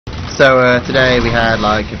So today we had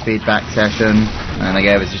like a feedback session, and they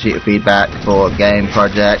gave us a sheet of feedback for the game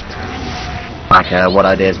project. Like what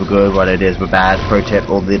ideas were good, what ideas were bad. Pro tip: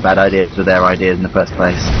 all the bad ideas were their ideas in the first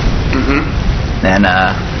place. Then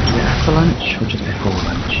after lunch or just before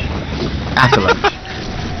lunch? After lunch.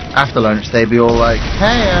 After lunch, they'd be all like,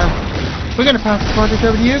 "Hey, we're going to pass the project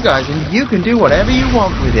over to you guys, and you can do whatever you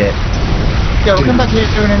want with it. Yeah, we'll come back here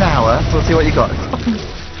in an hour. We'll see what you got."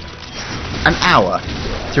 An hour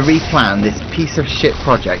to replan this piece of shit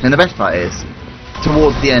project. And the best part is,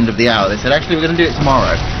 towards the end of the hour, they said, "Actually, we're going to do it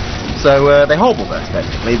tomorrow." So they horrible us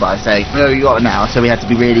basically by saying, "No, you got an hour." So we had to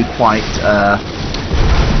be really quite.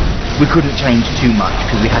 We couldn't change too much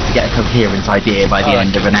because we had to get a coherent idea by the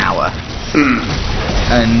end of an hour.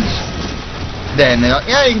 And then they're like,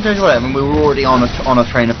 "Yeah, you can change whatever." And we were already on a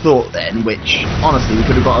train of thought then, which honestly we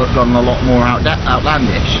could have gotten a lot more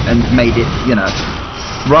outlandish and made it, you know,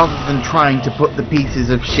 rather than trying to put the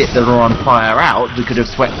pieces of shit that are on fire out, we could have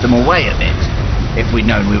swept them away a bit if we'd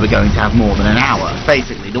known we were going to have more than an hour.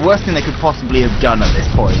 Basically, the worst thing they could possibly have done at this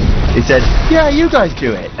point is said, "Yeah, you guys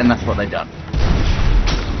do it," and that's what they've done.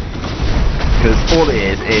 Because all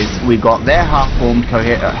it is we've got their half-formed,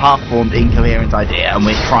 incoherent idea, and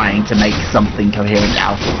we're trying to make something coherent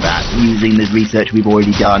out of that using the research we've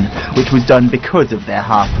already done, which was done because of their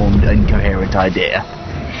half-formed, incoherent idea.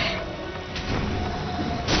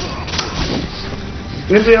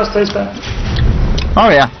 Anybody else taste that? Oh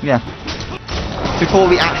yeah. Before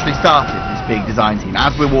we actually started this big design team,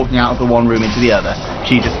 as we're walking out of the one room into the other,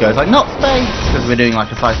 she just goes like, "Not space," because we're doing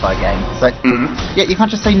like a sci-fi game. It's like, yeah, you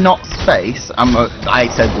can't just say "not space." I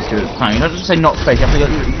said this to her at the time. You can't just say "not space." You have to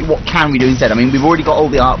go, what can we do instead? I mean, we've already got all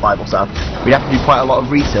the art Bible stuff. We'd have to do quite a lot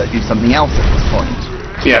of research, do something else at this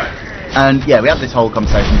point. Yeah. And yeah, we had this whole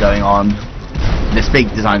conversation going on, this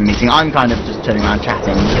big design meeting. I'm kind of just turning around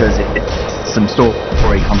chatting because it's some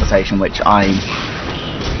story conversation, which I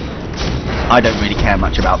don't really care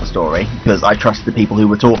much about the story, because I trust the people who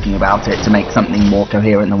were talking about it to make something more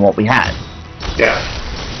coherent than what we had. Yeah.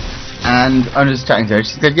 And I'm just chatting to her.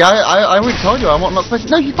 She said, "Yeah, I already told you I'm not supposed to."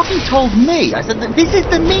 "No, you fucking told me." I said, "This is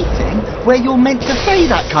the meeting where you're meant to say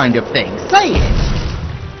that kind of thing. Say it."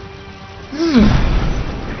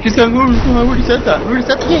 She's going, "Oh, I already said that."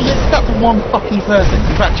 Yeah, yes, that's one fucking person.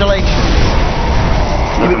 Congratulations.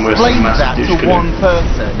 You explained that to one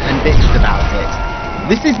person and bitched about it.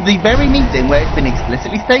 This is the very meeting where it's been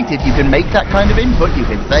explicitly stated you can make that kind of input. You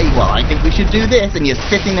can say, "Well, I think we should do this," and you're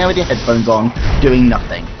sitting there with your headphones on, doing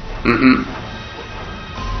nothing.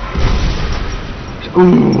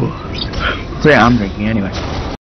 Ooh. So yeah, I'm drinking anyway.